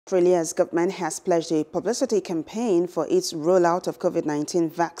Australia's government has pledged a publicity campaign for its rollout of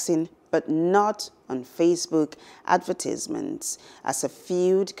COVID-19 vaccine, but not on Facebook advertisements, as a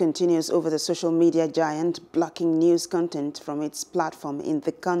feud continues over the social media giant blocking news content from its platform in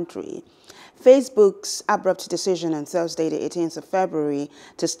the country. Facebook's abrupt decision on Thursday, the 18th of February,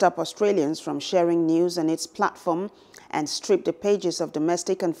 to stop Australians from sharing news on its platform and strip the pages of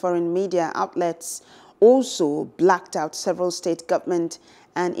domestic and foreign media outlets also blacked out several state government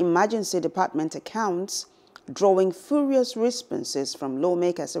and emergency department accounts, drawing furious responses from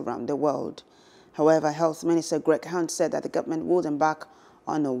lawmakers around the world. However, Health Minister Greg Hunt said that the government would embark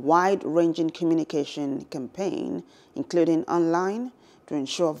on a wide-ranging communication campaign, including online, to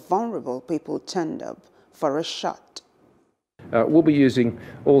ensure vulnerable people turned up for a shot. We'll be using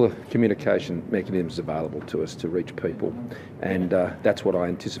all the communication mechanisms available to us to reach people, and that's what I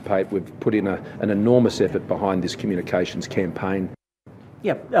anticipate. We've put in an enormous effort behind this communications campaign.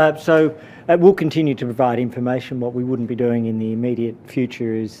 So we'll continue to provide information. What we wouldn't be doing in the immediate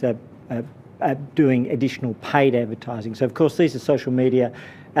future is doing additional paid advertising. So of course these are social media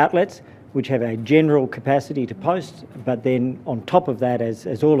outlets which have a general capacity to post, but then on top of that,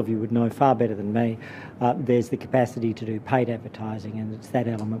 as all of you would know far better than me, there's the capacity to do paid advertising, and it's that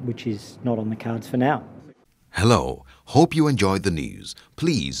element which is not on the cards for now. Hello, hope you enjoyed the news.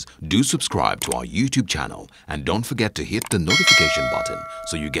 Please do subscribe to our YouTube channel and don't forget to hit the notification button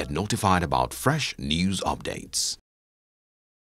so you get notified about fresh news updates.